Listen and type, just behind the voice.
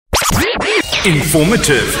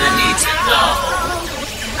Informative.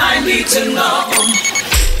 I need to know.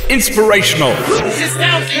 Inspirational. It's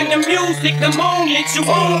out in the music, the moment you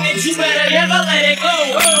own it, you better never let it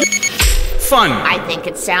go. Fun. I think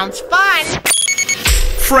it sounds fun.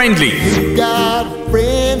 Friendly. You got a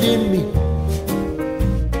friend in me.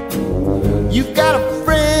 You got a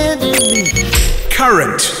friend in me.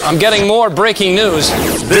 Current. I'm getting more breaking news.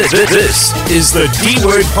 This is the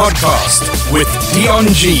D-Word Podcast with Dion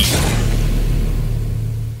G.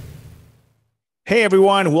 Hey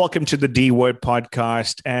everyone, welcome to the D-Word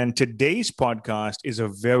Podcast. And today's podcast is a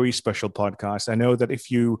very special podcast. I know that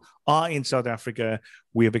if you are in South Africa,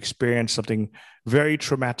 we have experienced something very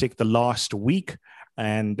traumatic the last week.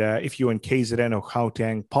 And if you're in KZN or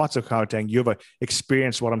Gauteng, parts of Gauteng, you've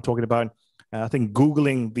experienced what I'm talking about. I think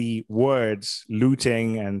Googling the words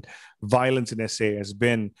looting and violence in SA has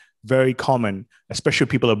been very common, especially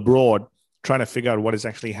people abroad trying to figure out what is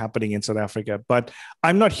actually happening in South Africa. But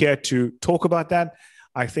I'm not here to talk about that.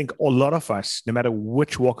 I think a lot of us, no matter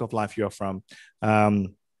which walk of life you're from,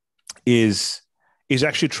 is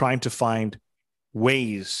actually trying to find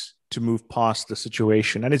ways to move past the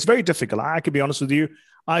situation. And it's very difficult. I can be honest with you.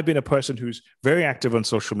 I've been a person who's very active on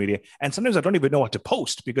social media. And sometimes I don't even know what to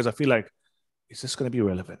post because I feel like, is this going to be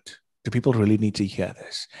relevant? Do people really need to hear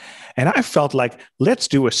this? And I felt like, let's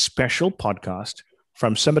do a special podcast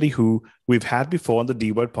from somebody who we've had before on the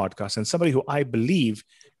D-Word Podcast and somebody who I believe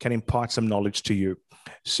can impart some knowledge to you.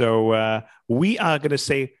 So we are going to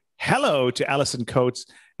say hello to Alison Coates,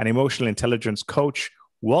 an emotional intelligence coach.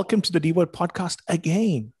 Welcome to the D-Word Podcast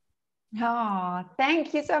again. Oh,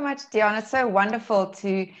 thank you so much, Dion. It's so wonderful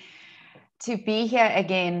to be here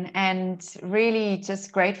again, and really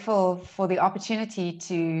just grateful for the opportunity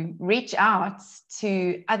to reach out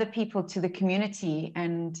to other people, to the community.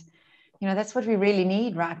 And, you know, that's what we really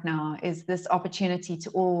need right now, is this opportunity to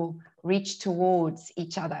all reach towards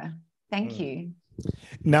each other. Thank you.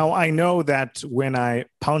 Now, I know that when I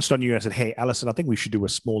pounced on you, I said, hey, Alison, I think we should do a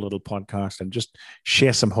small little podcast and just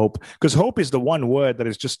share some hope, because hope is the one word that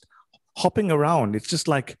is just hopping around. It's just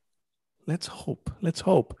like, let's hope.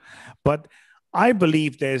 But I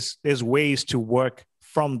believe there's ways to work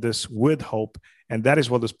from this with hope. And that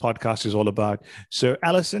is what this podcast is all about. So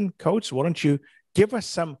Alison Coates, why don't you give us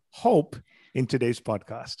some hope in today's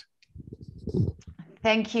podcast?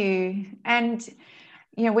 Thank you. And,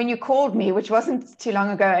 you know, when you called me, which wasn't too long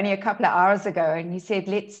ago, only a couple of hours ago, and you said,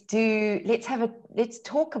 let's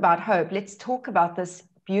talk about hope. Let's talk about this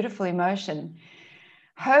beautiful emotion.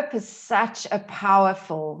 Hope is such a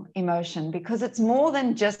powerful emotion because it's more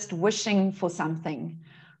than just wishing for something.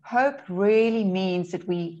 Hope really means that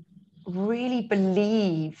we really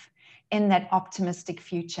believe in that optimistic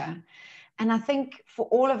future. And I think for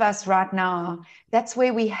all of us right now, that's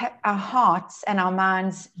where our hearts and our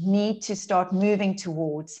minds need to start moving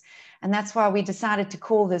towards. And that's why we decided to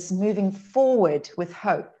call this Moving Forward with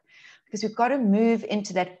Hope, because we've got to move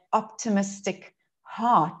into that optimistic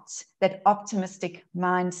heart, that optimistic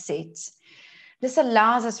mindset. This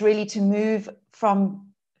allows us really to move from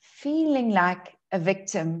feeling like a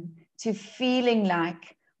victim to feeling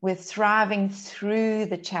like we're thriving through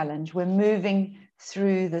the challenge. We're moving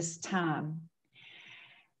through this time.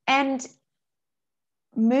 And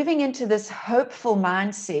moving into this hopeful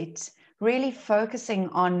mindset, really focusing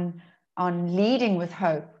on leading with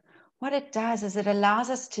hope, what it does is it allows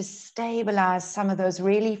us to stabilize some of those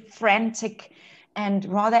really frantic and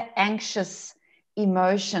rather anxious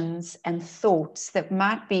emotions and thoughts that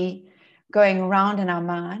might be going around in our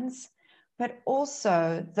minds, but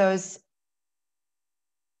also those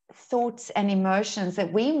thoughts and emotions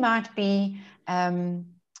that we might be,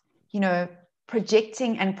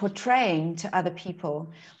 projecting and portraying to other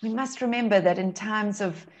people. We must remember that in times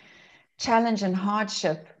of challenge and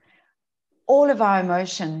hardship, all of our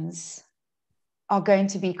emotions are going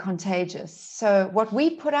to be contagious. So what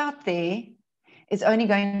we put out there is only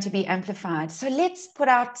going to be amplified. So let's put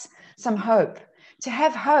out some hope. To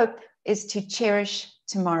have hope is to cherish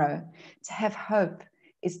tomorrow. To have hope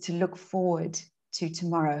is to look forward to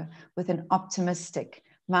tomorrow with an optimistic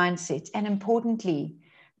mindset. And importantly,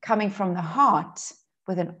 coming from the heart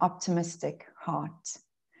with an optimistic heart.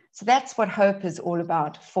 So that's what hope is all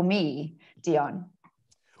about for me, Dion.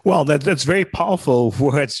 Well, that's very powerful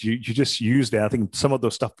words you just used there. I think some of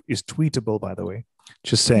those stuff is tweetable, by the way.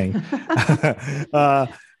 Just saying.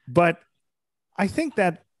 But I think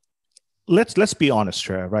that let's be honest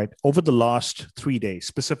here, right? Over the last 3 days,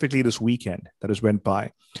 specifically this weekend that has went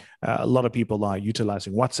by, a lot of people are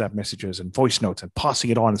utilizing WhatsApp messages and voice notes and passing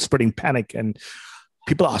it on and spreading panic. And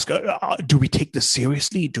people ask, do we take this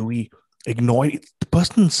seriously? Do we ignore it. The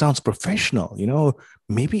person sounds professional.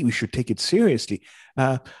 Maybe we should take it seriously.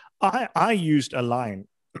 I used a line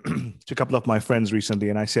to a couple of my friends recently,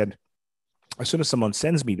 and I said, as soon as someone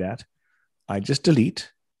sends me that, I just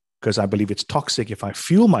delete, because I believe it's toxic if I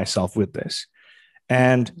fuel myself with this.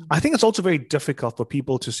 And I think it's also very difficult for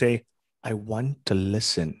people to say, I want to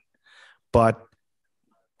listen. But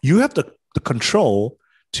you have the control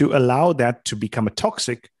to allow that to become a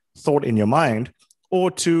toxic thought in your mind,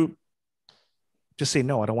 or to just say,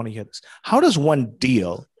 no, I don't want to hear this. How does one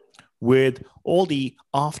deal with all the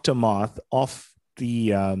aftermath of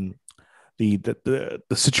the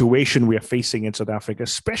situation we are facing in South Africa,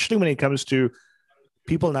 especially when it comes to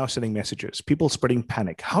people now sending messages, people spreading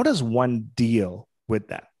panic? How does one deal with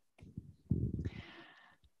that?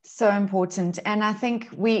 So important. And I think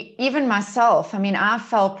even myself, I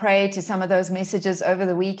fell prey to some of those messages over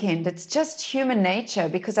the weekend. It's just human nature,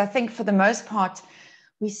 because I think for the most part,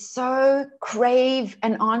 we so crave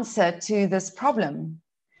an answer to this problem.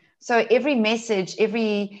 So every message,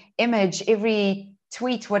 every image, every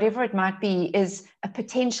tweet, whatever it might be, is a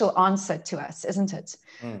potential answer to us, isn't it?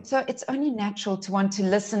 So it's only natural to want to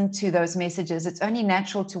listen to those messages. It's only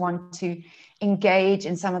natural to want to engage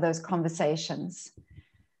in some of those conversations.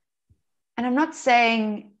 And I'm not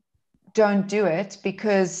saying don't do it,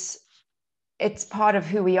 because it's part of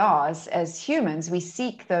who we are as humans. We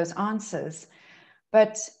seek those answers.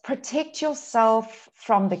 But protect yourself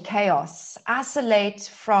from the chaos. Isolate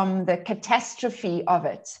from the catastrophe of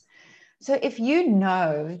it. So if you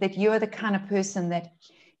know that you're the kind of person that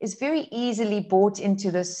is very easily bought into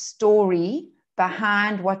the story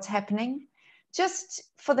behind what's happening, just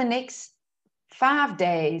for the next 5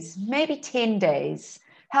 days, maybe 10 days,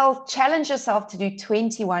 hell, challenge yourself to do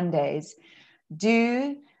 21 days.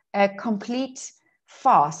 Do a complete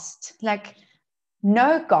fast, like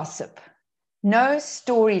no gossip, no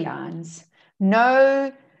storylines,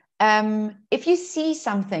 no, if you see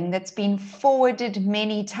something that's been forwarded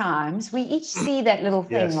many times, we each see that little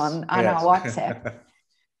thing on our WhatsApp.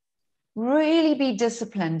 Really be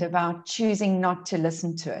disciplined about choosing not to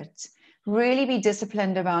listen to it. Really be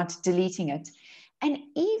disciplined about deleting it. And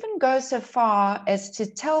even go so far as to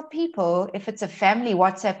tell people, if it's a family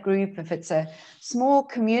WhatsApp group, if it's a small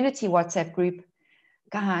community WhatsApp group,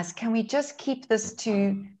 guys, can we just keep this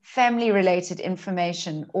to family-related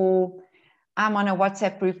information? Or I'm on a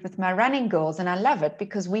WhatsApp group with my running girls, and I love it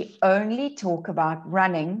because we only talk about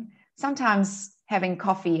running, sometimes having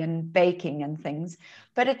coffee and baking and things,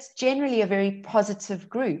 but it's generally a very positive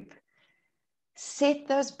group. Set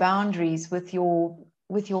those boundaries with your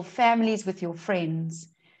families, with your friends.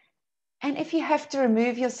 And if you have to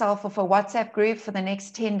remove yourself off a WhatsApp group for the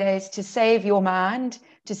next 10 days to save your mind,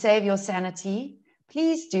 to save your sanity,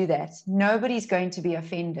 please do that. Nobody's going to be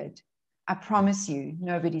offended. I promise you,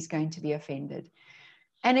 nobody's going to be offended.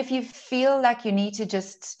 And if you feel like you need to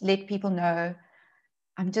just let people know,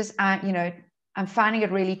 I'm finding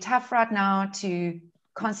it really tough right now to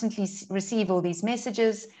constantly receive all these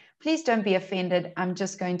messages. Please don't be offended. I'm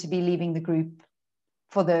just going to be leaving the group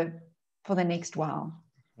for the next while.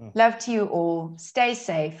 Love to you all. Stay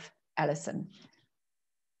safe, Alison.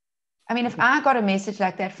 If I got a message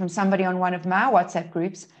like that from somebody on one of my WhatsApp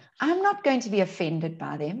groups, I'm not going to be offended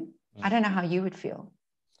by them. I don't know how you would feel.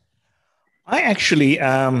 I actually,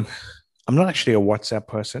 I'm not actually a WhatsApp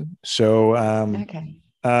person. So Okay.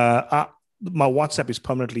 my WhatsApp is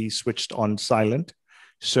permanently switched on silent.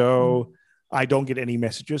 So I don't get any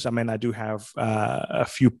messages. I do have a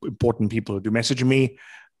few important people who do message me,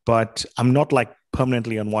 but I'm not like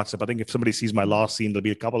permanently on WhatsApp. I think if somebody sees my last scene, it'll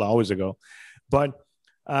be a couple of hours ago. But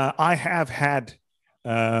I have had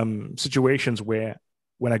situations where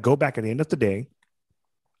when I go back at the end of the day,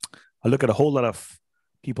 I look at a whole lot of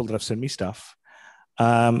people that have sent me stuff,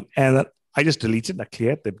 and I just delete it and I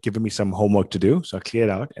clear it. They've given me some homework to do, so I clear it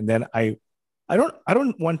out. And then I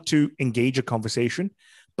don't want to engage a conversation,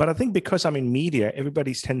 but I think because I'm in media,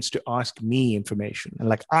 everybody tends to ask me information, and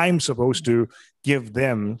like I'm supposed to give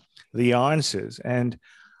them the answers. And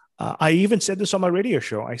I even said this on my radio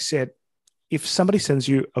show. I said, if somebody sends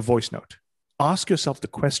you a voice note, ask yourself the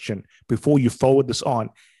question before you forward this on: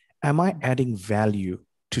 am I adding value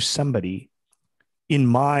to somebody in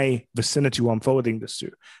my vicinity who I'm forwarding this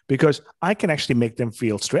to? Because I can actually make them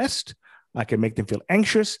feel stressed. I can make them feel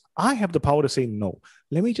anxious. I have the power to say, no,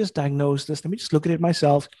 let me just diagnose this. Let me just look at it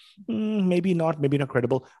myself. Maybe not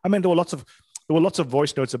credible. There were lots of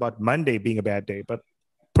voice notes about Monday being a bad day, but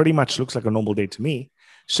pretty much looks like a normal day to me.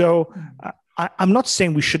 So I'm not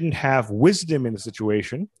saying we shouldn't have wisdom in the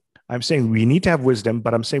situation. I'm saying we need to have wisdom,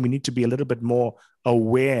 but I'm saying we need to be a little bit more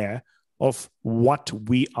aware of what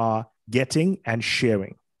we are getting and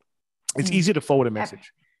sharing. It's easy to forward a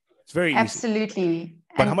message. It's very easy. Absolutely.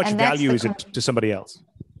 But how much value is it to somebody else?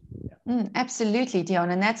 Absolutely,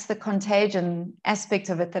 Dion. And that's the contagion aspect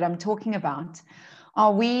of it that I'm talking about.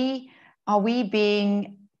 Are we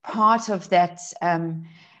being part of that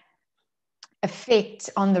effect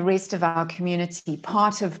on the rest of our community,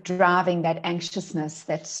 part of driving that anxiousness,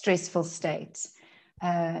 that stressful state?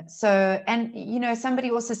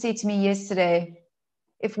 Somebody also said to me yesterday,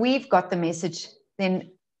 if we've got the message,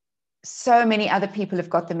 then so many other people have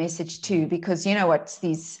got the message too, because you know what,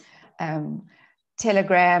 these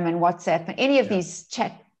Telegram and WhatsApp and any of these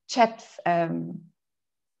chat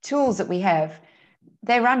tools that we have,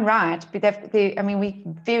 they run riot, but we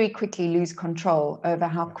very quickly lose control over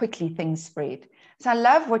how quickly things spread. So I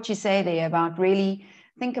love what you say there about really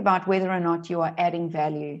think about whether or not you are adding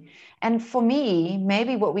value. And for me,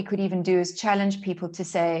 maybe what we could even do is challenge people to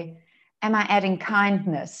say, am I adding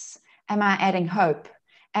kindness? Am I adding hope?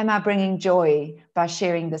 Am I bringing joy by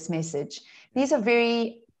sharing this message? These are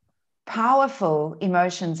very powerful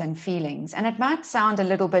emotions and feelings. And it might sound a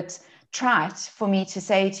little bit trite for me to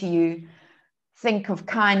say to you, think of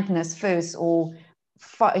kindness first, or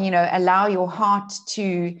allow your heart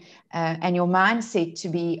to and your mindset to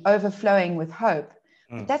be overflowing with hope.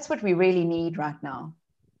 But that's what we really need right now.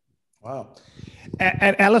 Wow.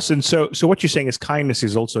 And Alison, so what you're saying is kindness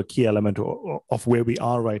is also a key element of where we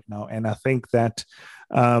are right now. And I think that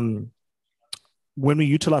when we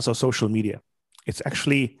utilize our social media, it's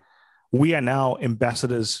actually, we are now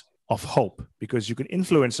ambassadors of hope, because you can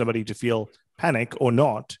influence somebody to feel panic or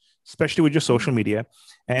not, especially with your social media.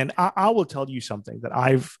 And I will tell you something that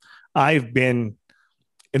I've been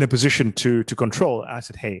in a position to control. I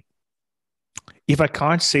said, hey, if I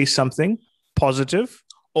can't say something positive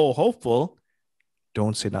or hopeful,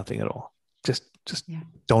 don't say nothing at all. Just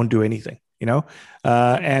don't do anything,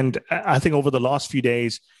 And I think over the last few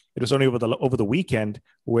days, it was only over the weekend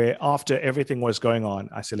where after everything was going on,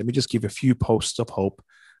 I said, let me just give a few posts of hope.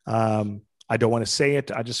 I don't want to say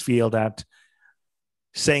it. I just feel that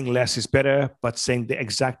saying less is better, but saying the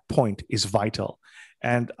exact point is vital.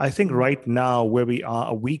 And I think right now, where we are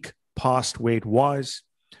a week past where it was,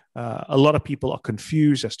 a lot of people are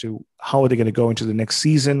confused as to how are they going to go into the next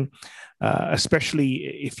season, especially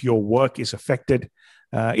if your work is affected.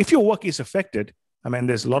 If your work is affected,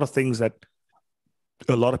 there's a lot of things that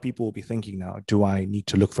a lot of people will be thinking now. Do I need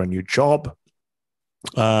to look for a new job?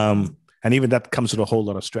 And even that comes with a whole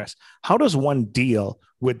lot of stress. How does one deal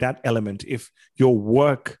with that element if your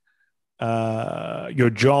work, your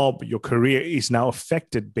job, your career is now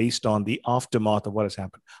affected based on the aftermath of what has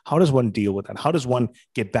happened? How does one deal with that? How does one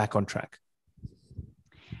get back on track?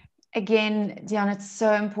 Again, Dion, it's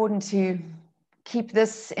so important to keep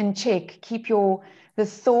this in check. Keep the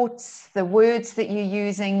thoughts, the words that you're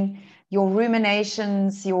using, your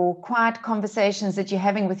ruminations, your quiet conversations that you're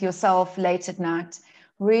having with yourself late at night.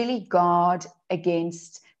 Really guard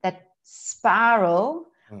against that spiral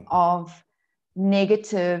of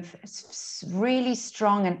negative, really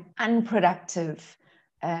strong and unproductive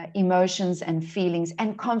emotions and feelings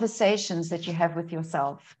and conversations that you have with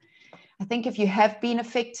yourself. I think if you have been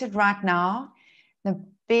affected right now, the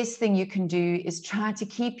best thing you can do is try to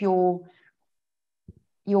keep your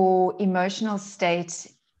emotional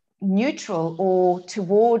state neutral or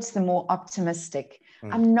towards the more optimistic.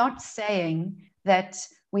 I'm not saying that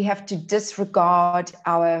we have to disregard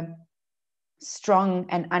our strong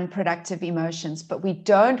and unproductive emotions, but we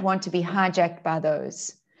don't want to be hijacked by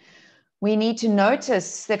those. We need to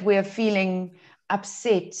notice that we're feeling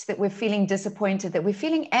upset, that we're feeling disappointed, that we're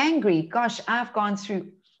feeling angry. Gosh, I've gone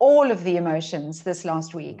through all of the emotions this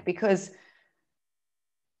last week because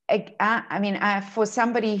for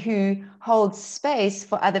somebody who holds space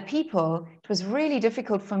for other people, it was really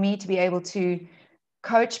difficult for me to be able to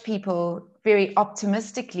coach people very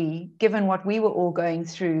optimistically, given what we were all going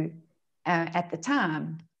through at the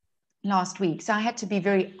time last week. So I had to be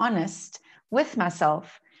very honest with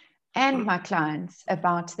myself and my clients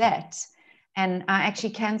about that. And I actually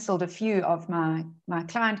canceled a few of my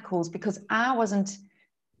client calls because I wasn't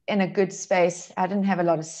in a good space. I didn't have a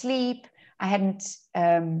lot of sleep. I hadn't,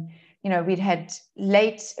 we'd had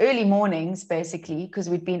early mornings basically because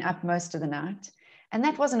we'd been up most of the night. And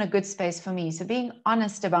that wasn't a good space for me. So being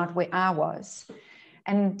honest about where I was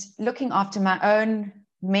and looking after my own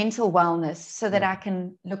mental wellness so that I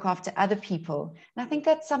can look after other people. And I think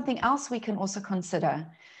that's something else we can also consider.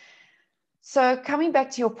 So coming back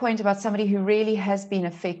to your point about somebody who really has been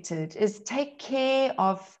affected is take care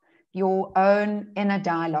of your own inner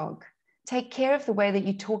dialogue. Take care of the way that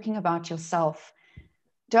you're talking about yourself.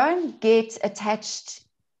 Don't get attached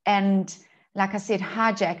and like I said,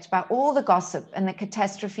 hijacked by all the gossip and the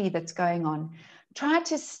catastrophe that's going on. Try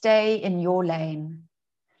to stay in your lane.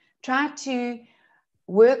 Try to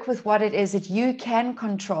work with what it is that you can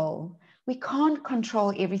control. We can't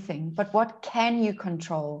control everything, but what can you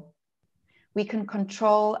control? We can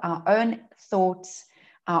control our own thoughts,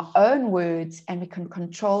 our own words, and we can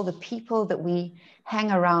control the people that we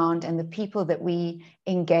hang around and the people that we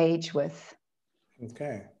engage with.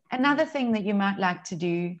 Okay. Another thing that you might like to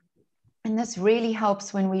do, and this really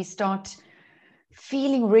helps when we start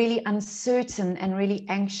feeling really uncertain and really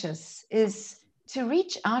anxious, is to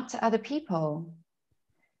reach out to other people.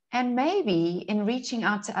 And maybe in reaching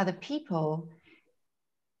out to other people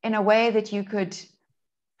in a way that you could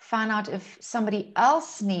find out if somebody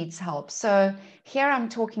else needs help. So here I'm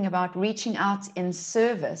talking about reaching out in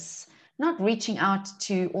service, not reaching out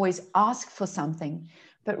to always ask for something,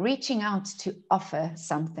 but reaching out to offer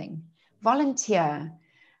something. Volunteer.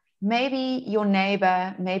 Maybe your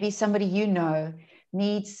neighbor, maybe somebody you know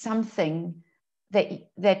needs something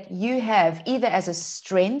that you have, either as a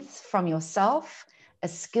strength from yourself, a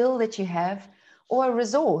skill that you have, or a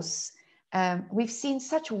resource. We've seen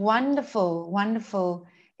such wonderful, wonderful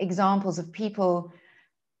examples of people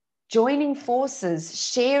joining forces,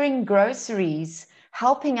 sharing groceries,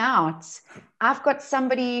 helping out. I've got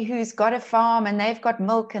somebody who's got a farm and they've got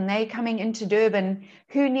milk and they're coming into Durban.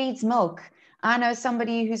 Who needs milk? I know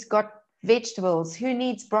somebody who's got vegetables. Who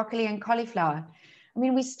needs broccoli and cauliflower? I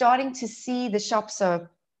mean, we're starting to see the shops are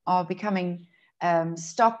becoming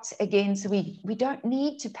stocked again. So we don't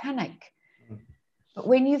need to panic. But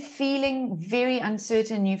when you're feeling very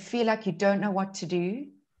uncertain, you feel like you don't know what to do,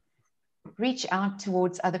 reach out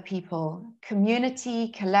towards other people. Community,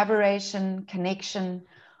 collaboration, connection,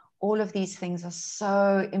 all of these things are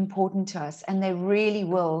so important to us, and they really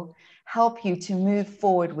will help you to move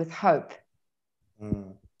forward with hope.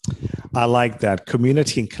 I like that.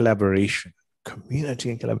 Community and collaboration.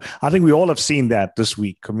 Community and collaboration. I think we all have seen that this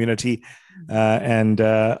week. Community and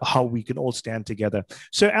how we can all stand together.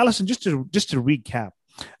 So, Alison, just to recap,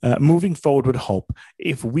 moving forward with hope,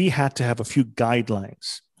 if we had to have a few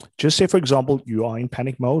guidelines, just say, for example, you are in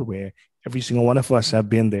panic mode where every single one of us have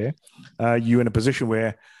been there. You're in a position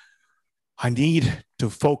where I need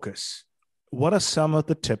to focus. What are some of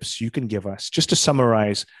the tips you can give us just to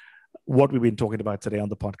summarize what we've been talking about today on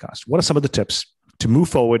the podcast? What are some of the tips to move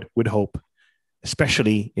forward with hope,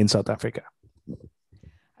 especially in South Africa?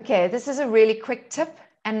 Okay, this is a really quick tip,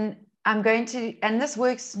 and and this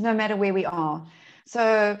works no matter where we are.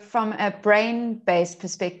 So from a brain-based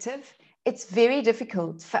perspective, it's very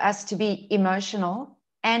difficult for us to be emotional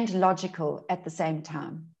and logical at the same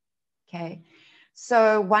time. Okay,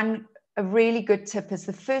 so a really good tip is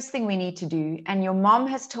the first thing we need to do, and your mom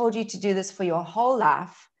has told you to do this for your whole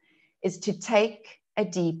life, is to take a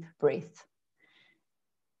deep breath.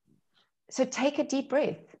 So take a deep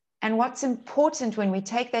breath. And what's important when we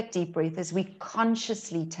take that deep breath is we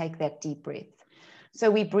consciously take that deep breath.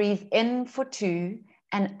 So we breathe in for 2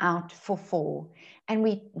 and out for 4. And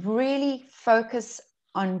we really focus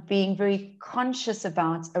on being very conscious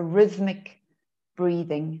about a rhythmic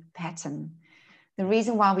breathing pattern. The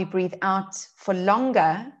reason why we breathe out for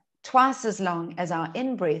longer, twice as long as our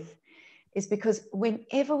in-breath, is because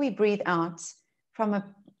whenever we breathe out from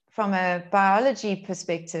a biology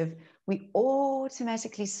perspective, we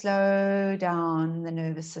automatically slow down the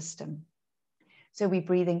nervous system. So we're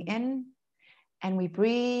breathing in and we're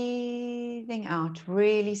breathing out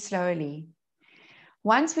really slowly.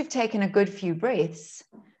 Once we've taken a good few breaths,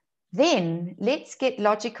 then let's get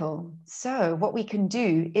logical. So what we can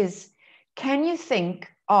do is, can you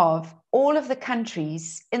think of all of the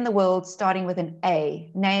countries in the world starting with an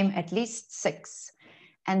A, name at least 6,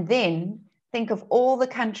 and then think of all the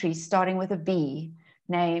countries starting with a B,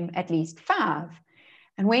 name at least 5.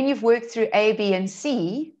 And when you've worked through A, B, and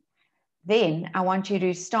C, then I want you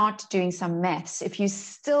to start doing some maths. If you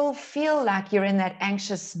still feel like you're in that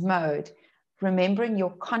anxious mode, remembering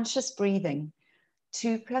your conscious breathing,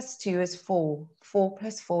 2 + 2 is 4, 4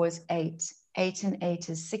 + 4 is 8, 8 and 8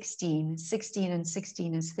 is 16, 16 and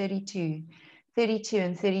 16 is 32, 32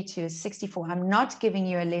 and 32 is 64. I'm not giving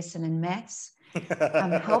you a lesson in maths.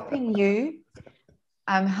 I'm helping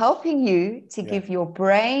you to give your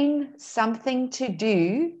brain something to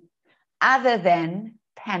do other than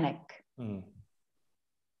panic.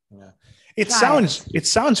 Yeah. It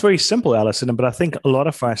sounds very simple, Alison, but I think a lot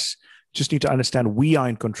of us just need to understand we are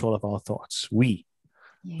in control of our thoughts.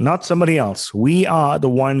 Not somebody else. We are the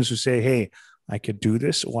ones who say, hey, I could do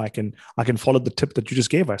this, or I can follow the tip that you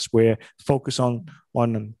just gave us, where focus on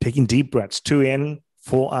taking deep breaths, 2 in,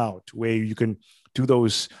 4 out, where you can do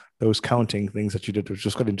those those counting things that you did, which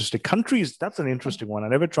was quite interesting. Countries, that's an interesting one. I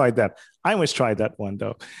never tried that. I always tried that one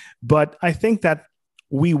though. But I think that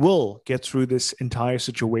we will get through this entire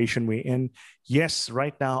situation we're in. Yes,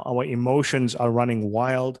 right now our emotions are running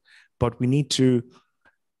wild, but we need to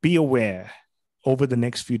be aware over the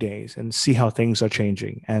next few days and see how things are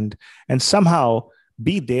changing, and somehow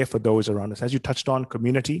be there for those around us. As you touched on,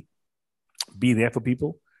 community, be there for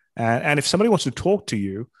people. And if somebody wants to talk to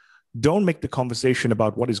you, don't make the conversation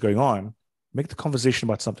about what is going on. Make the conversation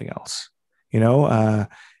about something else. I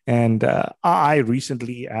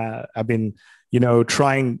recently I've been,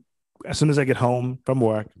 trying. As soon as I get home from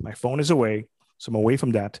work, my phone is away, so I'm away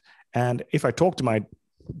from that. And if I talk to my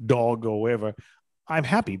dog or whatever, I'm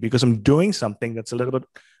happy because I'm doing something that's a little bit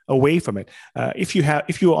away from it. If you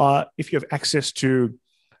have access to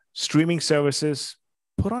streaming services,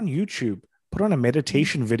 put on YouTube, put on a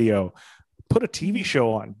meditation video, put a TV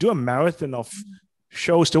show on, do a marathon of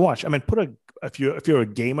shows to watch. I mean, if you're a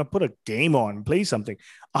gamer, put a game on, play something.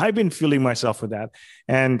 I've been fueling myself with that,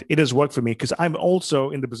 and it has worked for me because I'm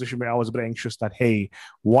also in the position where I was a bit anxious that, hey,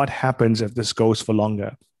 what happens if this goes for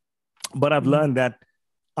longer? But I've learned that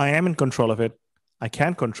I am in control of it. I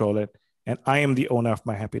can control it, and I am the owner of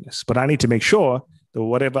my happiness. But I need to make sure that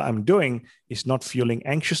whatever I'm doing is not fueling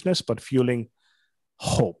anxiousness, but fueling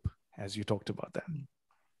hope, as you talked about that.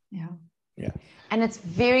 Yeah. And it's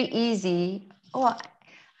very easy.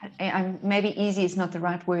 Maybe easy is not the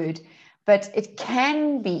right word, but it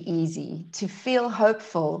can be easy to feel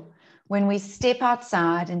hopeful when we step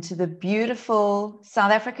outside into the beautiful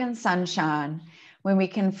South African sunshine, when we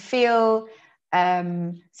can feel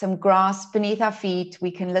some grass beneath our feet, we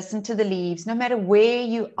can listen to the leaves. No matter where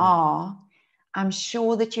you are, I'm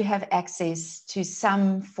sure that you have access to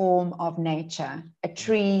some form of nature, a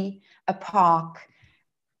tree, a park,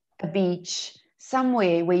 a beach,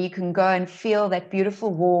 somewhere where you can go and feel that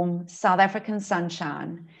beautiful, warm South African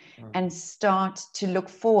sunshine and start to look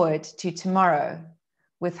forward to tomorrow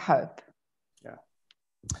with hope.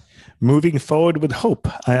 Moving forward with hope.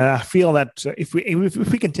 I feel that if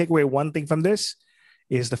we can take away one thing from this,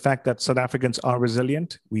 is the fact that South Africans are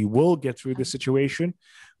resilient. We will get through this situation.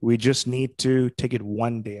 We just need to take it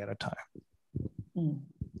one day at a time.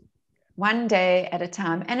 One day at a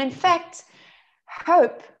time. And in fact,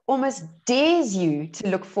 hope almost dares you to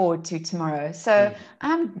look forward to tomorrow. So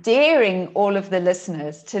I'm daring all of the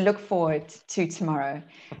listeners to look forward to tomorrow.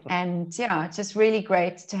 And yeah, just really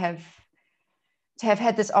great to have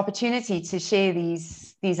had this opportunity to share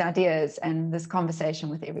these ideas and this conversation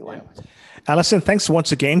with everyone. Alison, thanks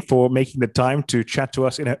once again for making the time to chat to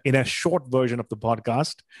us in a short version of the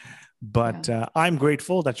podcast. But I'm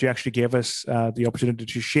grateful that you actually gave us the opportunity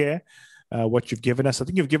to share what you've given us. I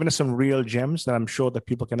think you've given us some real gems that I'm sure that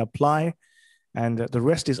people can apply, and the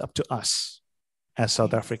rest is up to us as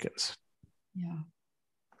South Africans. Yeah.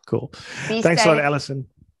 Cool. Be Thanks safe. a lot, Alison.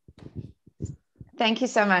 Thank you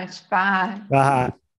so much. Bye. Bye.